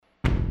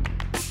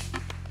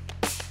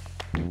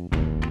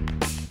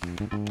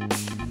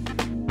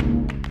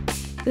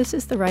This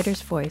is The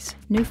Writer's Voice,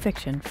 new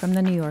fiction from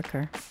The New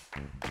Yorker.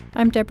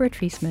 I'm Deborah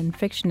Treisman,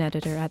 fiction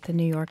editor at The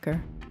New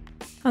Yorker.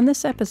 On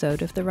this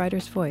episode of The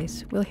Writer's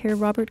Voice, we'll hear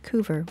Robert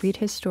Coover read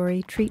his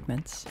story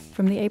Treatments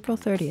from the April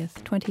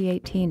 30th,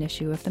 2018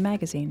 issue of the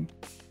magazine.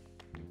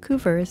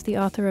 Coover is the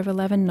author of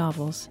 11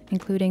 novels,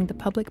 including The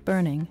Public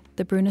Burning,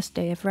 The Brunist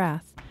Day of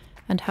Wrath,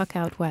 and Huck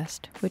Out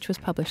West, which was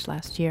published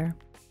last year.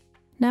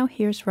 Now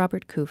here's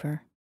Robert Coover.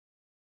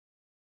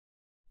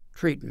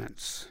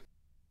 Treatments.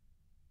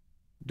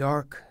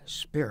 Dark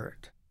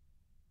Spirit.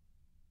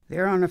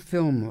 They're on a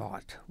film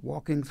lot,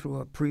 walking through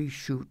a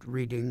pre-shoot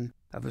reading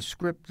of a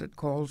script that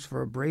calls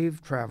for a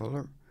brave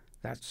traveler,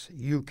 that's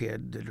you,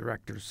 kid, the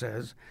director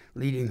says,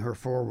 leading her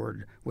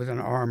forward with an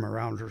arm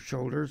around her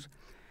shoulders,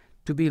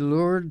 to be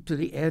lured to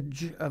the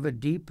edge of a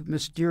deep,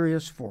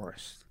 mysterious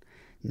forest,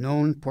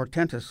 known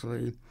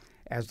portentously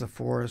as the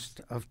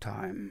Forest of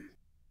Time.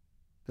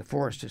 The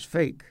forest is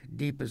fake,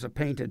 deep as a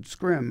painted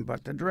scrim,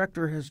 but the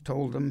director has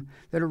told them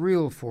that a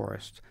real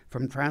forest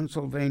from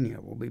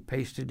Transylvania will be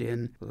pasted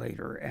in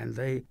later, and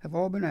they have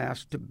all been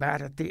asked to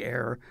bat at the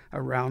air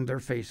around their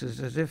faces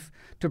as if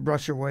to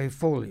brush away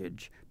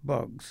foliage,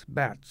 bugs,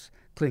 bats,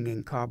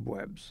 clinging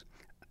cobwebs.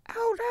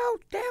 "Out,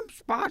 out, damp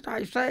spot,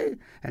 I say,"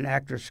 an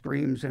actor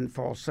screams in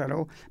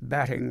falsetto,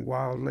 batting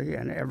wildly,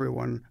 and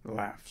everyone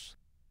laughs.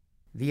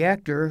 The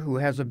actor, who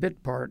has a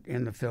bit part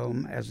in the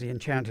film as the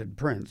enchanted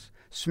prince,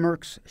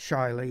 smirks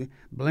shyly,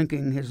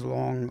 blinking his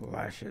long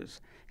lashes.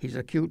 He's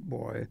a cute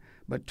boy,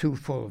 but too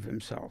full of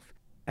himself.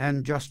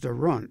 And just a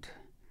runt.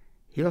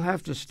 He'll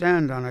have to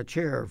stand on a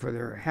chair for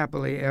their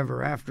happily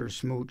ever after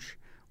smooch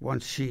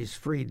once she's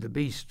freed the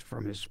beast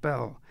from his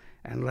spell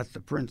and let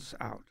the prince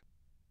out.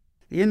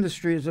 The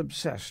industry is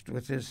obsessed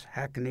with this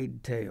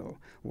hackneyed tale,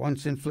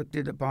 once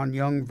inflicted upon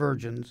young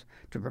virgins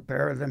to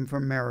prepare them for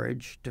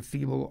marriage to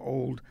feeble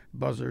old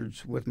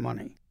buzzards with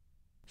money.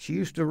 She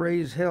used to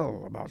raise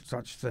hell about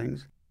such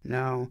things.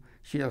 Now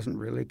she doesn't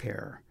really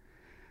care.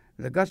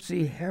 The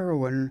gutsy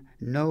heroine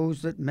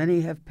knows that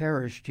many have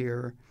perished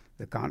here,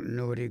 the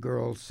continuity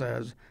girl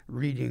says,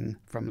 reading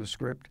from the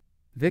script,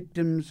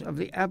 victims of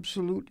the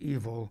absolute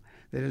evil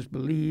that is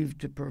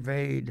believed to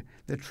pervade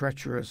the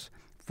treacherous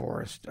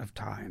Forest of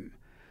Time.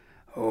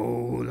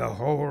 "Oh, the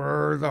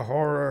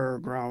horror,"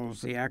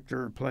 growls the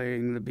actor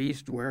playing the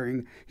beast,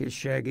 wearing his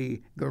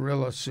shaggy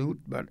gorilla suit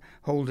but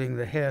holding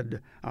the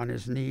head on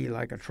his knee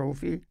like a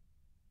trophy.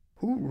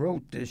 Who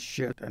wrote this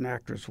shit, an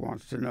actress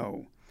wants to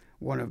know,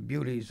 one of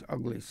Beauty's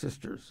ugly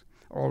sisters,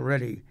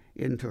 already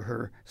into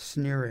her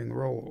sneering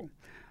role.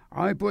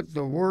 "I put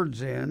the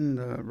words in,"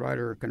 the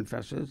writer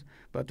confesses,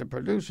 "but the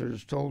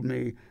producers told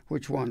me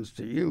which ones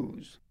to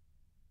use."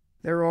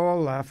 They're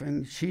all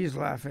laughing. She's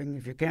laughing.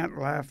 If you can't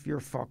laugh, you're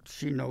fucked.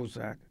 She knows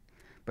that.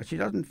 But she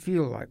doesn't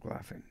feel like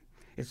laughing.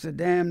 It's the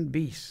damned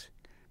beast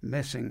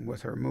messing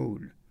with her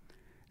mood.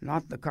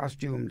 Not the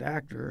costumed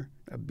actor,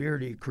 a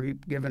beardy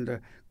creep given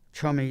to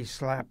chummy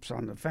slaps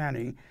on the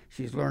fanny.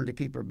 She's learned to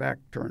keep her back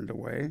turned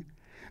away.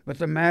 But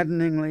the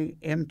maddeningly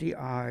empty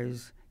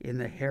eyes in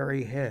the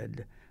hairy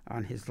head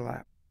on his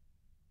lap.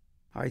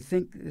 "I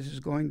think this is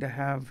going to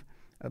have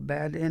a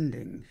bad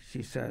ending,"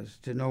 she says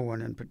to no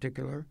one in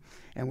particular,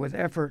 and with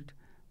effort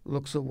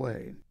looks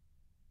away.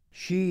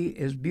 She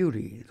is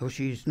Beauty, though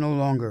she's no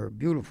longer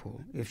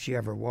beautiful, if she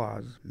ever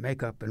was.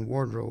 Makeup and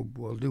wardrobe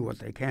will do what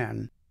they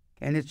can.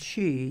 And it's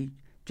she,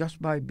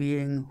 just by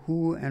being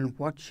who and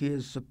what she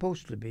is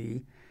supposed to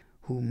be,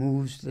 who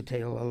moves the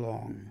tale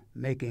along,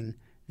 making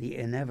the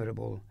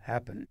inevitable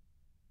happen.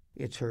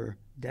 It's her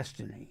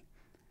destiny,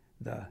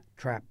 the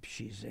trap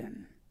she's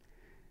in.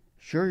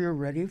 "Sure you're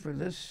ready for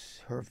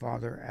this?" her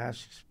father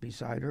asks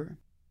beside her,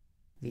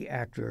 the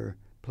actor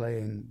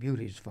playing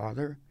Beauty's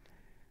father.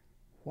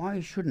 "Why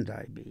shouldn't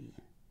I be?"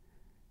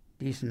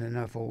 Decent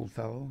enough old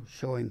fellow,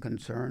 showing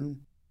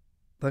concern.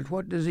 But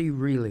what does he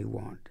really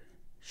want?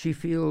 She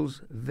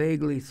feels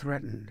vaguely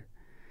threatened.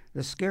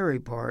 The scary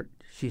part,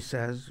 she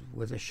says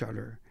with a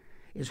shudder,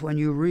 is when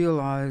you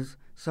realize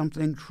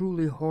something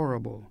truly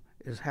horrible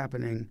is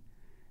happening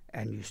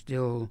and you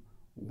still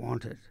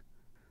want it.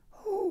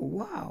 "Oh,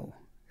 wow."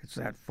 It's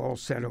that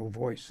falsetto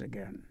voice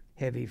again,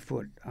 heavy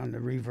foot on the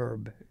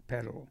reverb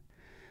pedal.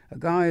 A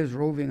guy is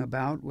roving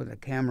about with a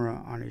camera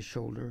on his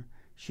shoulder.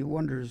 She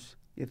wonders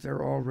if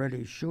they're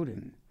already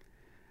shooting.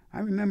 "I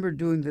remember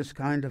doing this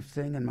kind of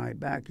thing in my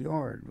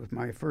backyard with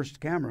my first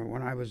camera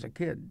when I was a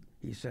kid,"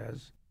 he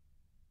says.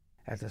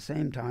 At the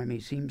same time, he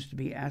seems to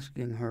be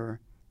asking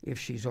her if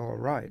she's all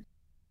right.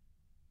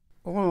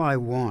 "All I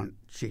want,"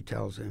 she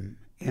tells him,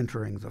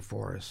 entering the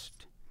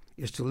forest,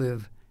 "is to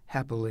live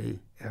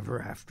happily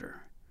ever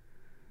after."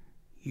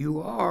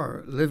 "You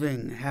are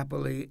living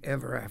happily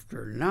ever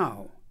after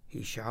now,"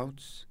 he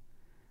shouts.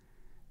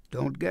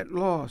 "Don't get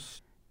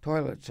lost.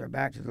 Toilets are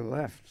back to the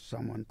left,"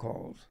 someone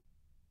calls.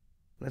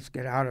 "Let's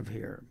get out of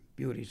here,"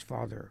 Beauty's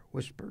father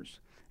whispers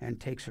and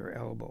takes her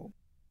elbow.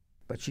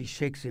 But she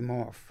shakes him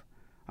off.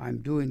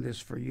 "I'm doing this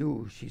for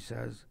you," she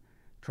says,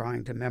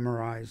 trying to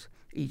memorize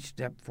each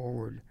step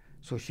forward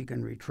so she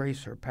can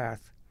retrace her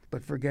path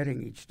but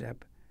forgetting each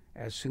step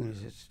as soon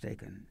as it's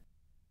taken.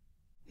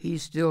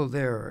 He's still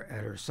there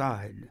at her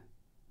side,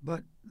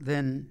 but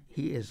then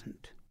he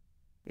isn't.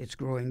 It's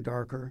growing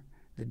darker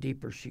the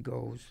deeper she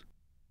goes.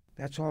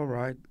 That's all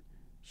right.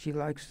 She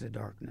likes the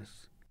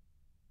darkness.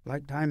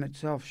 Like time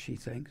itself, she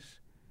thinks,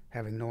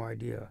 having no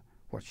idea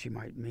what she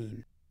might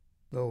mean,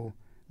 though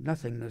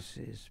nothingness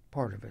is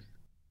part of it.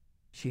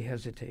 She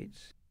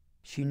hesitates.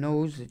 She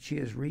knows that she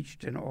has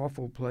reached an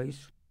awful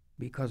place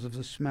because of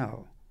the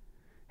smell.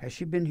 Has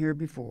she been here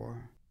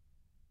before?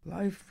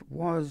 Life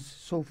was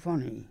so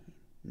funny.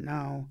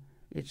 Now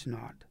it's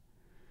not.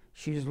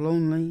 She is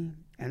lonely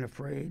and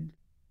afraid.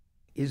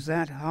 Is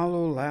that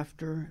hollow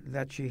laughter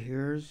that she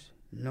hears?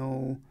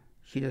 No,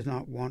 she does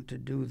not want to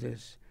do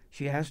this.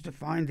 She has to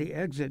find the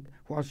exit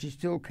while she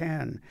still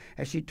can.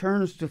 As she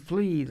turns to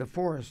flee, the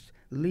forest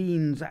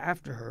leans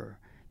after her,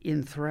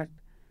 in threat,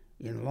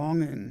 in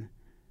longing.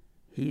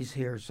 He's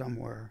here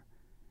somewhere.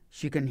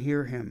 She can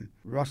hear him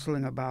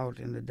rustling about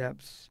in the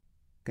depths,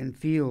 can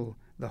feel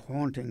the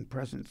haunting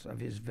presence of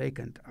his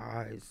vacant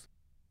eyes.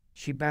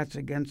 She bats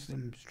against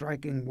them,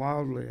 striking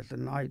wildly at the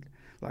night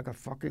like a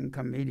fucking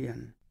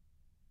comedian.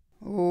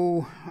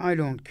 Oh, I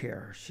don't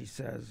care, she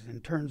says,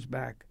 and turns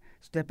back,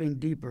 stepping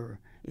deeper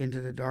into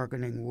the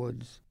darkening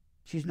woods.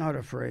 She's not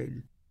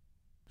afraid.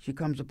 She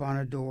comes upon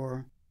a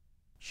door.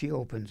 She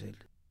opens it.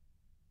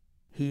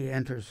 He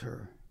enters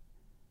her.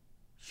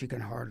 She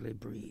can hardly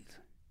breathe.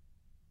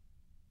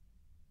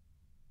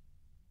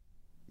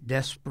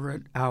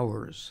 Desperate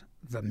Hours,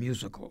 the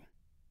Musical.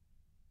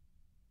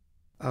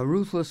 A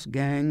ruthless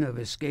gang of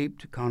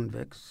escaped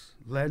convicts,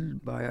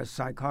 led by a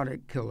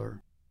psychotic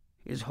killer,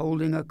 is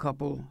holding a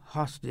couple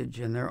hostage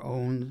in their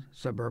own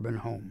suburban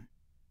home.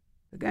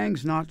 The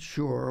gang's not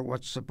sure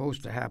what's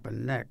supposed to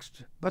happen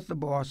next, but the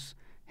boss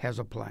has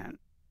a plan.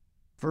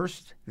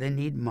 First, they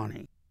need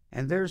money,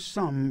 and there's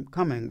some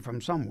coming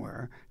from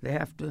somewhere. They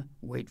have to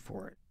wait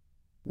for it.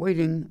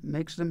 Waiting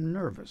makes them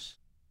nervous.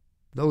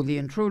 Though the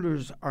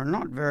intruders are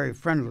not very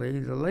friendly,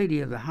 the lady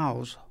of the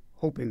house,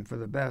 hoping for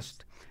the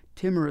best,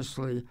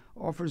 timorously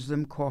offers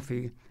them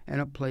coffee and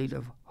a plate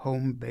of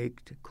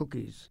home-baked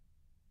cookies.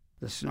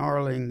 The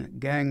snarling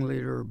gang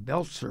leader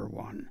belts her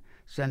one,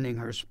 sending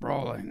her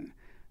sprawling.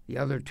 The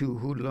other two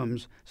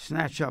hoodlums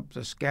snatch up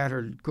the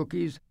scattered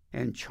cookies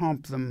and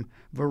chomp them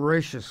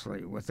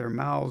voraciously with their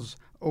mouths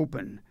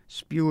open,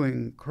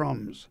 spewing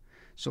crumbs,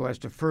 so as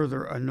to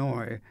further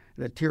annoy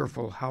the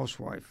tearful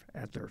housewife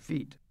at their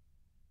feet.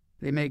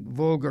 They make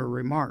vulgar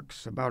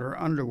remarks about her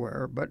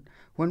underwear, but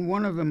when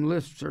one of them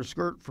lifts her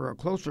skirt for a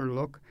closer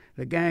look,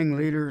 the gang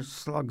leader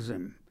slugs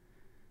him.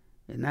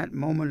 In that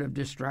moment of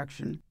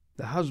distraction,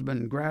 the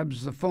husband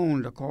grabs the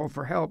phone to call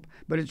for help,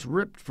 but it's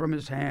ripped from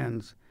his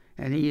hands,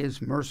 and he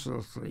is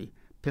mercilessly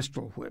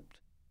pistol-whipped.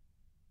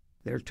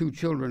 Their two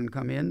children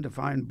come in to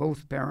find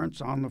both parents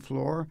on the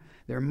floor,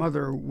 their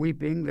mother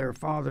weeping, their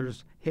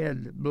father's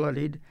head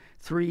bloodied,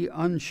 three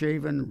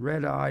unshaven,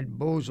 red-eyed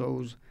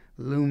bozos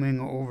looming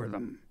over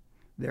them,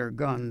 their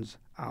guns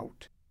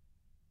out.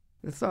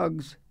 The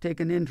thugs take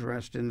an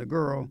interest in the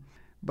girl,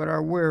 but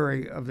are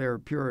wary of their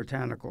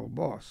puritanical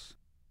boss.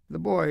 The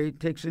boy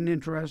takes an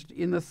interest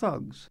in the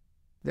thugs,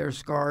 their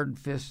scarred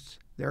fists,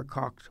 their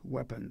cocked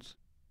weapons.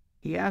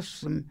 He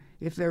asks them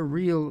if they're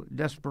real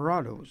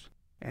desperados,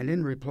 and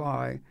in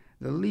reply,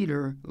 the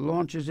leader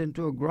launches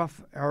into a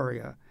gruff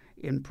aria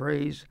in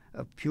praise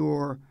of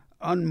pure,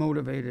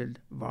 unmotivated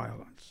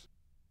violence.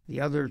 The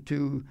other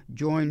two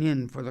join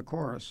in for the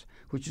chorus,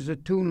 which is a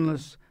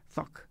tuneless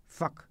thuck,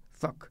 thuck,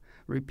 thuck,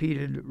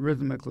 repeated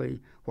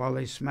rhythmically while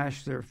they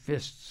smash their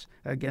fists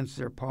against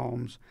their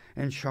palms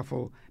and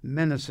shuffle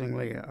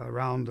menacingly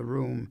around the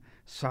room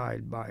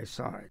side by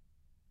side.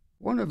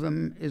 One of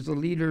them is the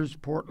leader's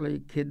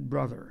portly kid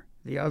brother,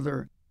 the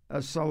other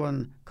a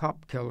sullen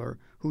cop killer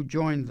who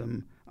joined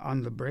them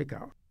on the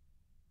breakout.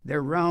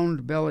 Their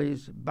round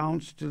bellies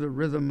bounce to the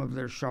rhythm of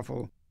their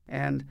shuffle,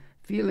 and,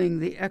 feeling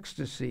the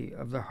ecstasy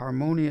of the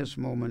harmonious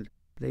moment,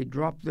 they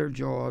drop their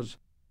jaws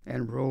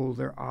and roll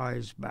their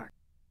eyes back.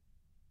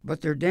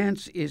 But their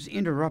dance is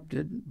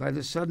interrupted by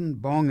the sudden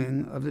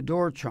bonging of the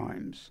door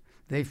chimes.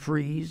 They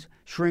freeze,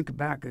 shrink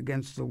back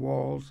against the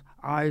walls,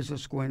 eyes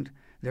asquint,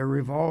 their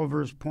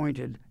revolvers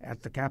pointed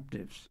at the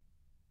captives.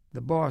 The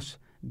boss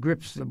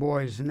grips the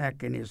boy's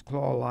neck in his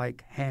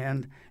claw-like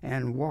hand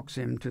and walks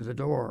him to the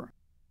door.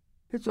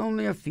 It's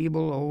only a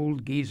feeble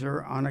old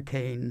geezer on a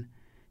cane.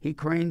 He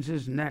cranes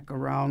his neck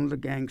around the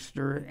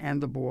gangster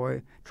and the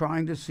boy,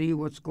 trying to see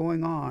what's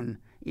going on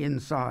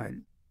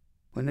inside.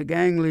 When the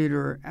gang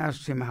leader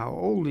asks him how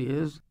old he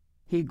is,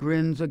 he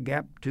grins a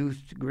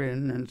gap-toothed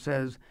grin and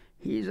says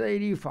he's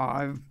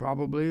 85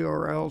 probably,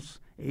 or else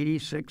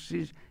 86,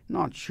 he's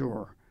not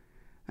sure.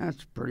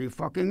 That's pretty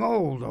fucking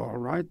old, all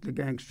right, the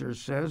gangster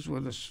says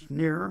with a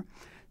sneer,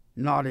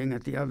 nodding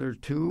at the other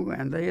two,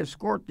 and they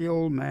escort the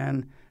old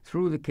man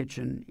through the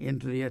kitchen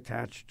into the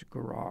attached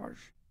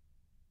garage.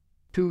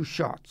 2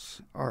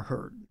 shots are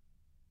heard.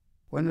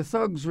 When the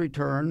thugs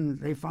return,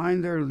 they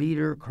find their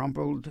leader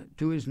crumpled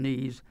to his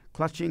knees,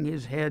 clutching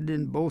his head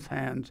in both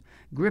hands,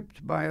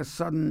 gripped by a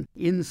sudden,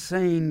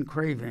 insane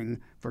craving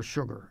for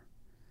sugar.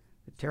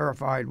 The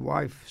terrified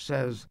wife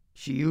says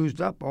she used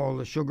up all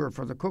the sugar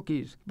for the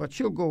cookies, but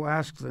she'll go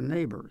ask the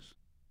neighbors.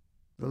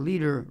 The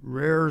leader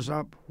rears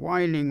up,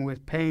 whining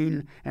with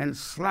pain, and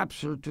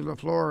slaps her to the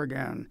floor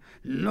again.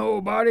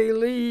 "Nobody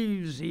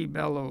leaves," he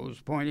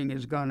bellows, pointing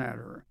his gun at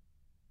her.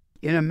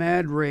 In a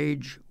mad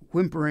rage,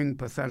 whimpering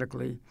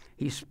pathetically,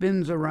 he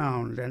spins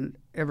around and,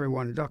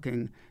 everyone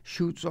ducking,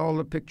 shoots all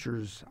the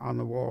pictures on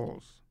the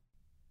walls.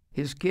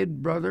 His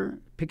kid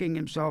brother, picking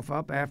himself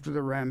up after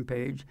the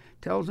rampage,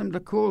 tells him to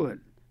cool it.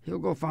 He'll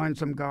go find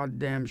some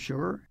goddamn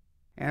sugar,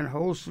 and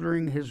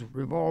holstering his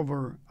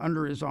revolver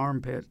under his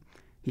armpit,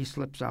 he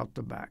slips out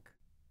the back.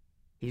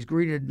 He's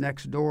greeted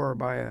next door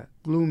by a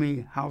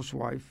gloomy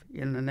housewife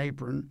in an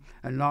apron,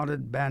 a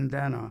knotted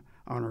bandana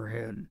on her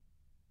head.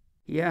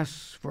 He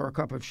asks for a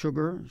cup of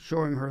sugar,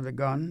 showing her the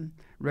gun,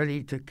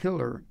 ready to kill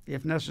her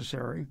if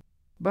necessary,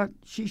 but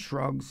she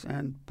shrugs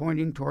and,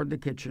 pointing toward the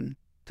kitchen,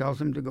 tells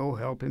him to go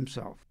help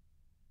himself.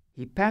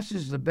 He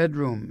passes the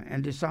bedroom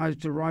and decides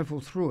to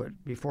rifle through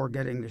it before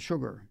getting the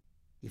sugar.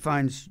 He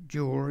finds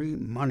jewelry,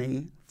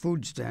 money,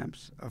 food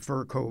stamps, a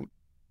fur coat.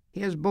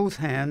 He has both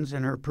hands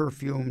in her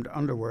perfumed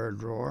underwear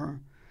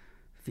drawer.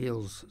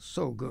 Feels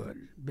so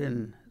good,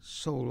 been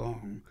so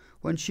long,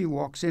 when she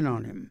walks in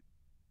on him.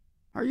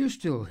 "Are you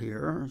still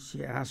here?"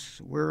 she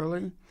asks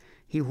wearily.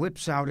 He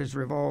whips out his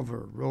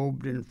revolver,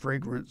 robed in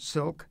fragrant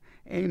silk,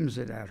 aims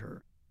it at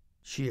her.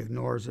 She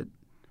ignores it,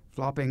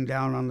 flopping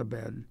down on the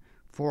bed,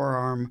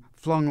 forearm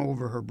flung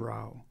over her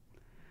brow.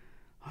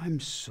 "I'm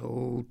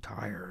so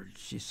tired,"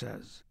 she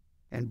says,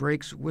 and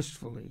breaks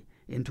wistfully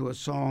into a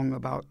song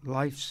about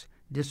life's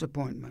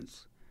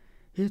disappointments.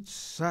 "It's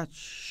such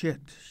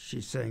shit,"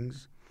 she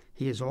sings.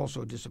 He is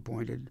also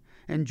disappointed,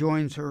 and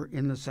joins her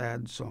in the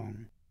sad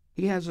song.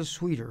 He has a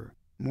sweeter,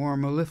 more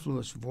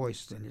mellifluous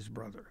voice than his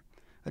brother.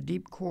 A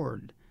deep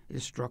chord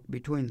is struck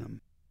between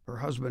them. Her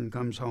husband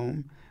comes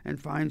home and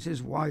finds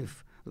his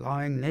wife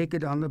lying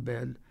naked on the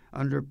bed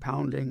under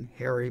pounding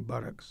hairy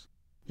buttocks.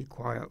 He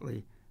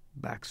quietly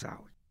backs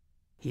out.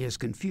 He is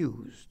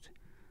confused.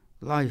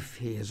 Life,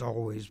 he has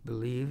always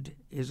believed,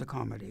 is a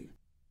comedy.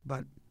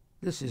 But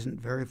this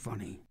isn't very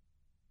funny.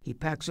 He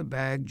packs a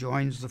bag,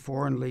 joins the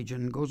Foreign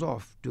Legion, goes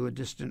off to a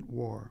distant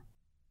war.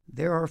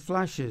 There are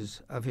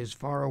flashes of his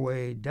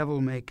faraway,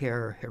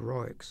 devil-may-care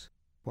heroics,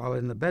 while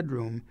in the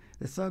bedroom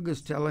the thug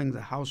is telling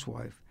the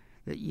housewife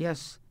that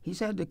yes, he's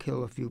had to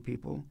kill a few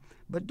people,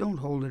 but don't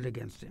hold it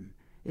against him.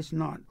 It's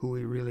not who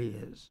he really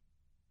is.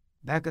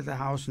 Back at the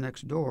house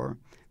next door,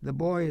 the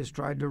boy has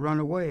tried to run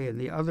away, and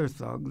the other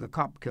thug, the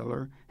cop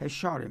killer, has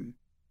shot him.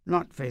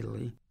 Not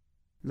fatally.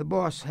 The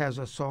boss has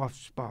a soft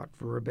spot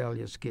for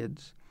rebellious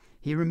kids.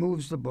 He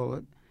removes the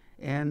bullet,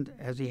 and,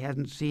 as he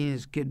hadn't seen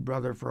his kid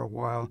brother for a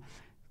while,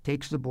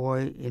 takes the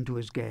boy into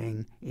his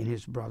gang in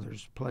his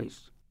brother's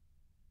place.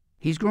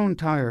 He's grown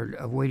tired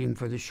of waiting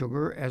for the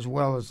sugar as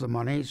well as the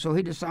money, so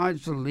he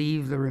decides to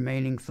leave the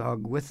remaining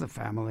thug with the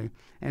family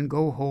and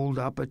go hold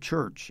up a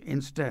church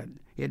instead,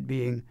 it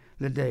being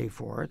the day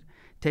for it,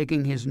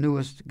 taking his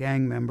newest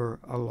gang member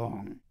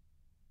along.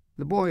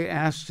 The boy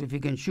asks if he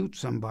can shoot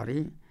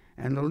somebody,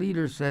 and the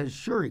leader says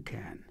sure he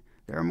can.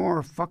 "There are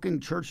more fucking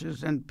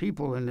churches than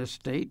people in this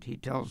state," he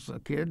tells the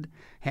kid,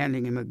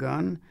 handing him a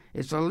gun.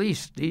 "It's the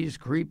least these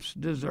creeps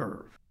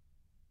deserve."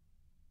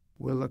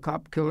 Will the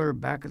cop killer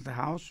back at the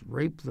house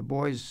rape the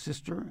boy's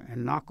sister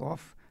and knock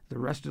off the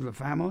rest of the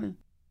family?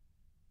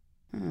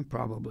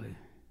 Probably.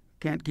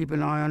 Can't keep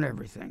an eye on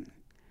everything.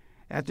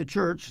 At the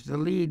church, the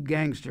lead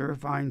gangster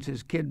finds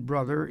his kid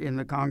brother in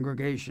the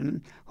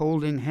congregation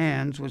holding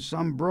hands with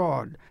some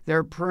broad.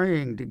 They're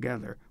praying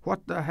together.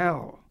 What the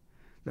hell?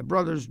 The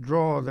brothers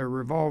draw their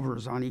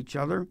revolvers on each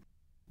other,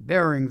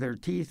 baring their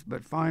teeth,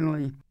 but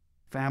finally,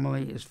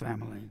 family is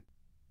family.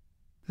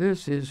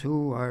 "This is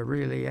who I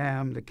really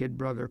am," the kid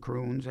brother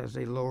croons as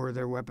they lower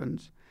their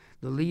weapons.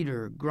 The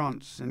leader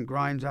grunts and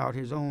grinds out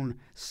his own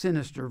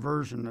sinister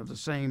version of the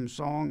same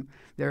song,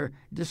 their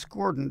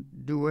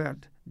discordant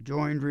duet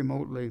joined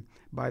remotely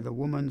by the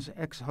woman's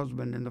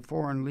ex-husband in the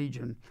Foreign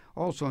Legion,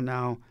 also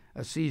now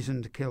a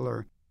seasoned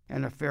killer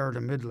and a fair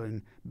to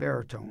middling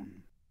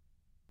baritone.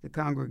 The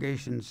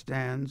congregation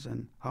stands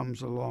and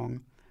hums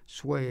along,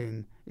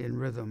 swaying in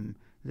rhythm.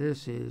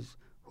 "This is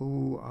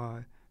who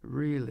I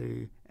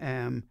really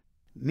am."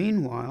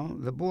 Meanwhile,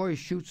 the boy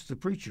shoots the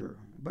preacher,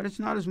 but it's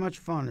not as much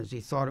fun as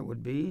he thought it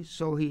would be,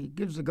 so he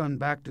gives the gun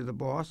back to the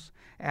boss,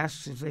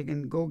 asks if they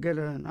can go get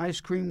an ice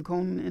cream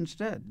cone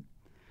instead.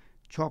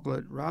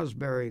 "Chocolate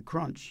raspberry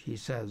crunch," he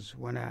says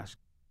when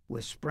asked,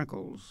 "with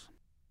sprinkles."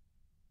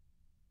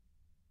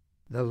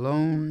 The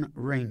Lone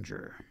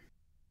Ranger.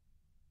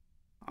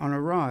 On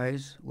a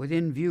rise,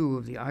 within view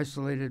of the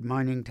isolated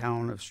mining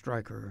town of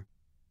Stryker,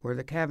 where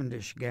the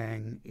Cavendish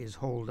gang is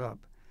holed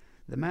up,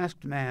 the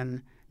masked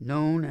man,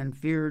 known and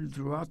feared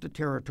throughout the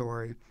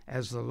territory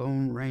as the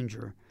Lone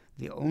Ranger,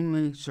 the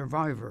only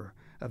survivor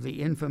of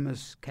the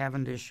infamous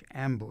Cavendish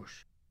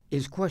ambush,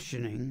 is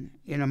questioning,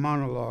 in a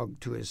monologue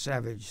to his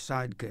savage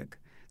sidekick,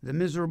 the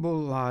miserable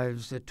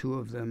lives the two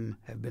of them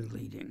have been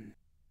leading.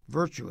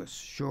 Virtuous,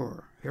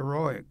 sure,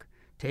 heroic,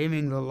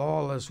 taming the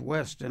lawless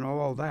West and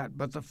all that,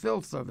 but the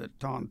filth of it,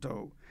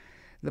 Tonto,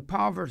 the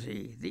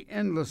poverty, the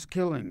endless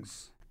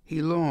killings.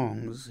 He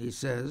longs, he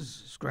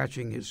says,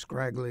 scratching his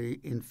scraggly,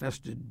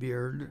 infested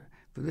beard,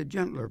 for the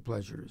gentler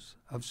pleasures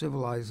of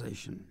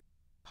civilization.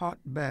 Hot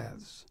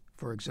baths,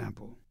 for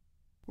example.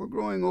 We're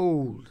growing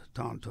old,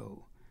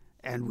 Tonto,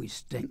 and we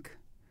stink.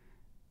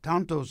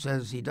 Tonto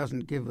says he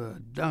doesn't give a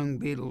dung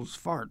beetle's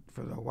fart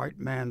for the white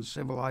man's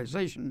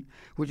civilization,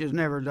 which has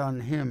never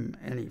done him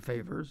any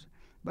favors,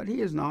 but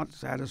he is not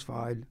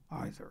satisfied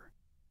either.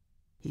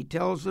 He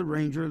tells the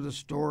ranger the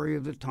story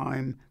of the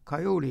time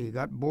Coyote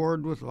got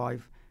bored with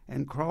life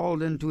and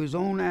crawled into his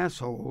own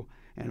asshole,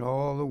 and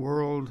all the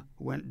world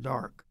went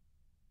dark.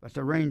 But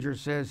the ranger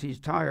says he's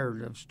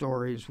tired of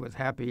stories with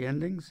happy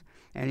endings,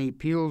 and he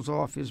peels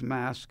off his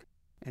mask,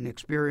 an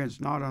experience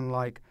not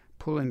unlike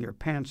pulling your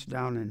pants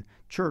down in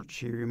church,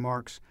 he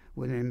remarks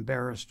with an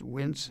embarrassed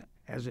wince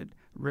as it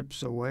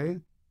rips away,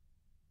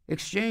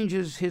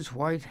 exchanges his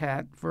white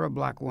hat for a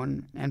black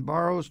one, and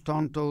borrows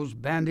Tonto's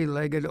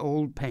bandy-legged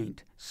old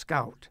paint,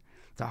 Scout,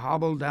 to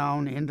hobble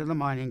down into the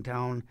mining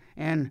town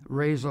and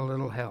raise a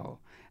little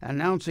hell,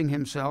 announcing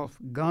himself,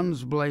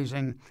 guns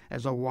blazing,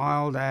 as a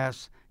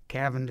wild-ass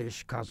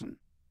Cavendish cousin.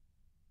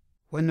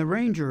 When the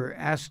ranger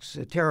asks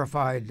a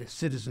terrified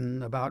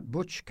citizen about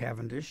Butch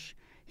Cavendish,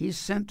 he's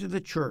sent to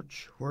the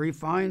church, where he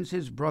finds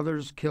his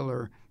brother's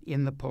killer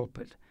in the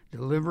pulpit,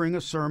 delivering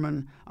a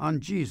sermon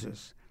on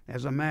Jesus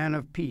as a man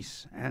of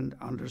peace and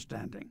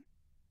understanding.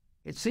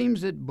 It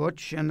seems that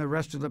Butch and the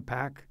rest of the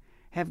pack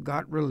have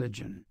got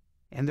religion,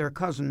 and their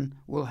cousin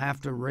will have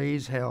to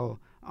raise hell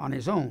on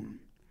his own.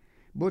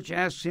 Butch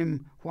asks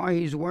him why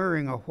he's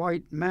wearing a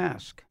white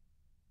mask.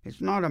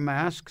 "It's not a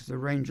mask," the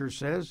ranger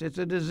says. "It's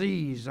a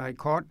disease I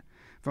caught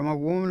from a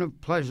woman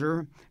of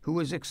pleasure who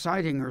was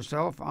exciting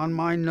herself on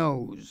my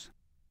nose."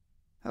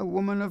 "A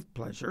woman of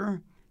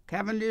pleasure?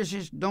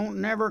 Cavendishes don't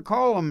never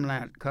call 'em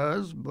that,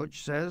 cuz,"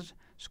 Butch says,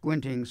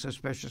 squinting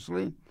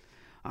suspiciously.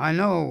 "I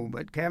know,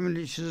 but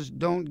Cavendishes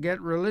don't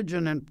get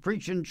religion and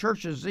preachin'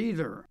 churches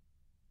either.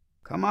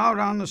 Come out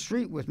on the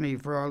street with me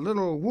for a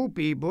little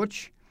whoopee,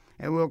 Butch,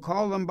 and we'll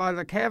call them by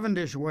the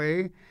Cavendish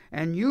way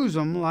and use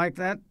 'em like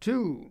that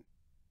too."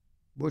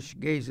 Butch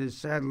gazes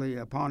sadly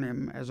upon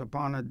him as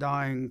upon a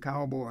dying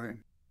cowboy.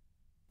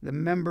 The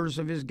members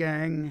of his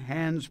gang,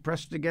 hands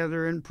pressed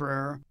together in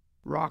prayer,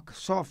 rock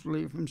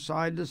softly from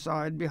side to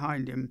side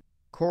behind him,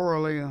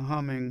 chorally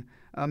humming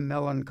a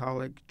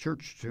melancholic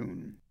church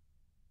tune.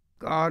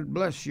 "God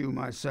bless you,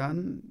 my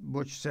son,"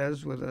 Butch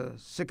says with a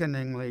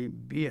sickeningly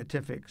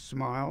beatific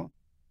smile,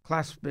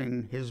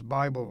 clasping his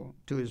Bible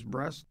to his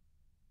breast.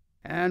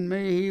 "And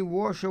may he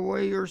wash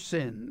away your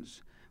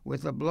sins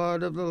with the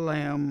blood of the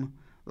Lamb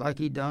like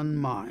he done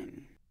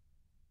mine."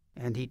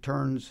 And he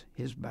turns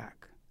his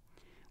back.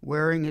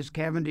 Wearing his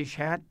Cavendish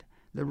hat,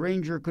 the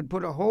ranger could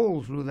put a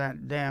hole through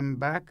that damn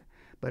back,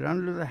 but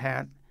under the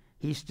hat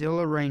he's still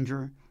a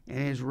ranger, and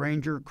his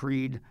ranger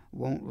creed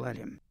won't let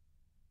him.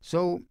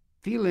 So,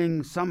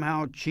 feeling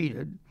somehow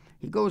cheated,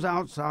 he goes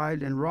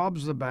outside and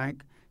robs the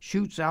bank,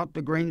 shoots out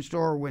the grain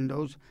store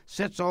windows,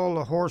 sets all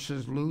the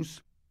horses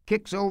loose,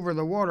 kicks over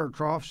the water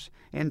troughs,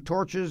 and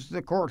torches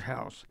the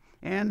courthouse,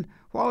 and,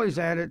 while he's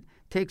at it,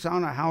 takes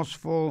on a house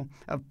full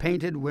of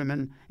painted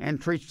women and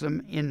treats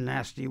them in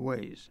nasty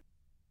ways.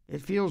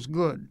 It feels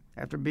good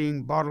after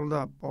being bottled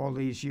up all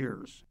these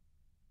years.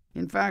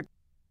 In fact,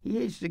 he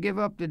hates to give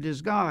up the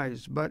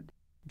disguise, but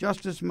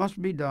justice must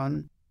be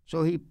done,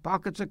 so he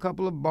pockets a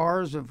couple of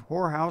bars of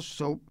whorehouse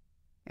soap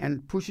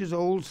and pushes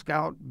old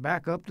Scout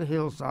back up the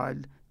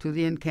hillside to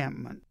the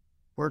encampment,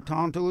 where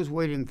Tonto is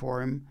waiting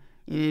for him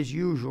in his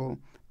usual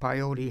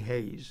peyote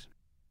haze.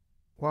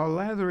 While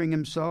lathering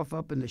himself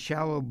up in the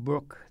shallow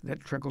brook that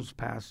trickles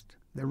past,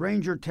 the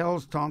ranger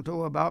tells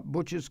Tonto about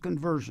Butch's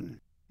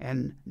conversion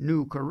and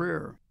new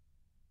career.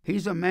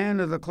 "He's a man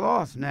of the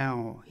cloth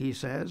now," he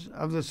says,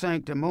 "of the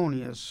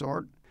sanctimonious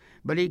sort,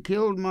 but he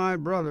killed my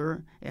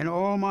brother and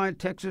all my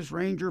Texas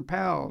Ranger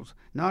pals.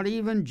 Not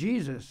even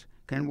Jesus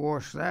can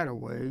wash that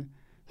away.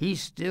 He's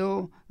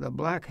still the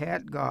black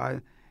hat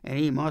guy, and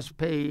he must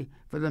pay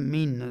for the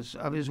meanness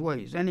of his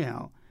ways.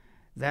 Anyhow,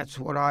 that's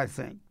what I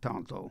think,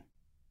 Tonto."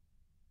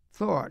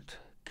 Thought,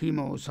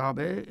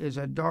 Kimo-sabe, is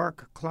a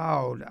dark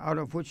cloud out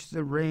of which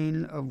the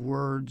rain of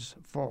words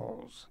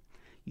falls.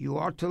 You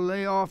ought to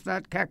lay off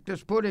that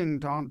cactus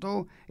pudding,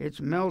 Tonto. It's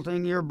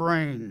melting your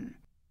brain.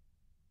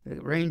 The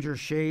ranger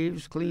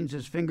shaves, cleans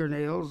his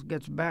fingernails,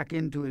 gets back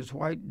into his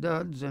white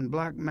duds and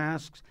black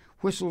masks,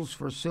 whistles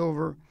for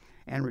silver,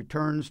 and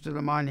returns to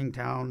the mining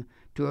town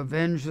to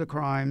avenge the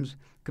crimes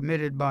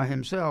committed by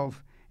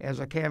himself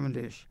as a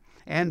Cavendish,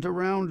 and to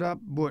round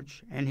up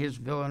Butch and his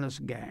villainous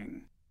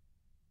gang.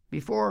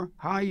 Before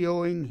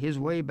high-yoing his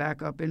way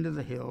back up into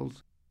the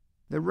hills,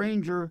 the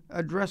ranger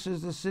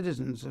addresses the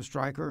citizens of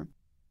Stryker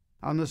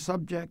on the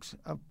subjects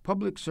of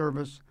public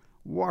service,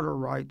 water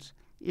rights,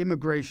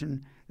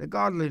 immigration, the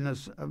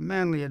godliness of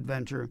manly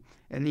adventure,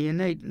 and the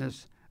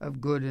innateness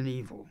of good and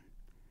evil.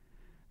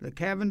 The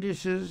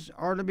Cavendishes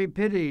are to be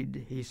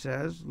pitied, he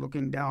says,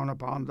 looking down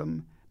upon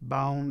them,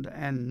 bound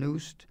and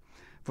noosed,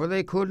 for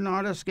they could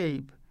not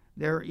escape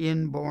their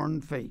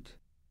inborn fate.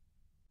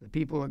 The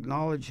people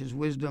acknowledge his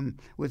wisdom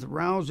with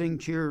rousing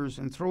cheers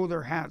and throw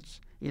their hats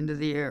into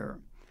the air.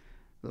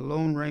 The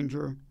Lone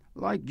Ranger,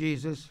 like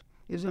Jesus,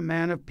 is a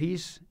man of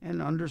peace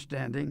and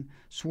understanding,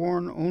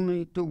 sworn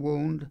only to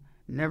wound,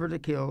 never to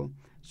kill,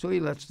 so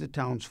he lets the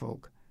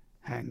townsfolk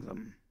hang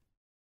them.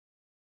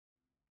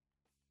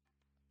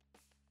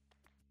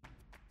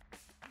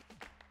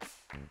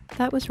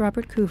 That was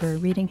Robert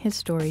Coover reading his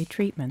story,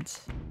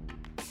 Treatments.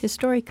 His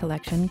story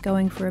collection,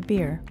 Going for a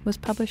Beer, was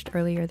published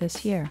earlier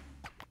this year.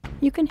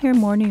 You can hear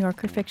more New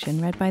Yorker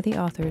fiction read by the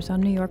authors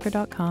on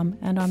NewYorker.com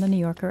and on the New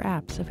Yorker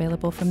apps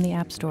available from the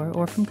App Store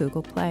or from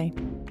Google Play.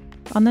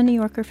 On the New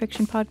Yorker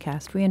Fiction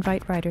Podcast, we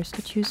invite writers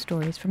to choose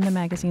stories from the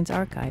magazine's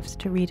archives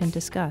to read and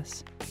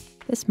discuss.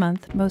 This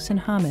month, Mohsin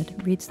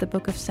Hamid reads The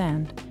Book of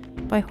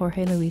Sand by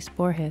Jorge Luis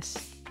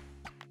Borges.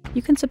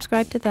 You can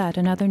subscribe to that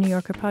and other New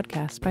Yorker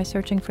podcasts by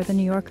searching for The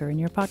New Yorker in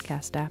your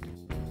podcast app.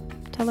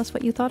 Tell us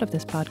what you thought of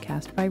this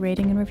podcast by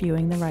rating and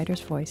reviewing The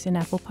Writer's Voice in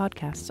Apple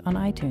Podcasts on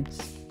iTunes.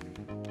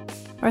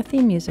 Our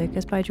theme music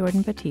is by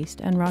Jordan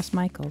Batiste and Ross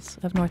Michaels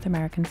of North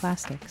American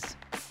Plastics.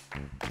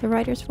 The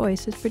Writer's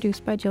Voice is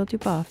produced by Jill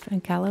Duboff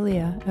and Cal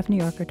Alia of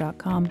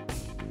NewYorker.com.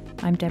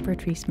 I'm Deborah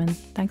Treisman.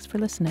 Thanks for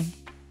listening.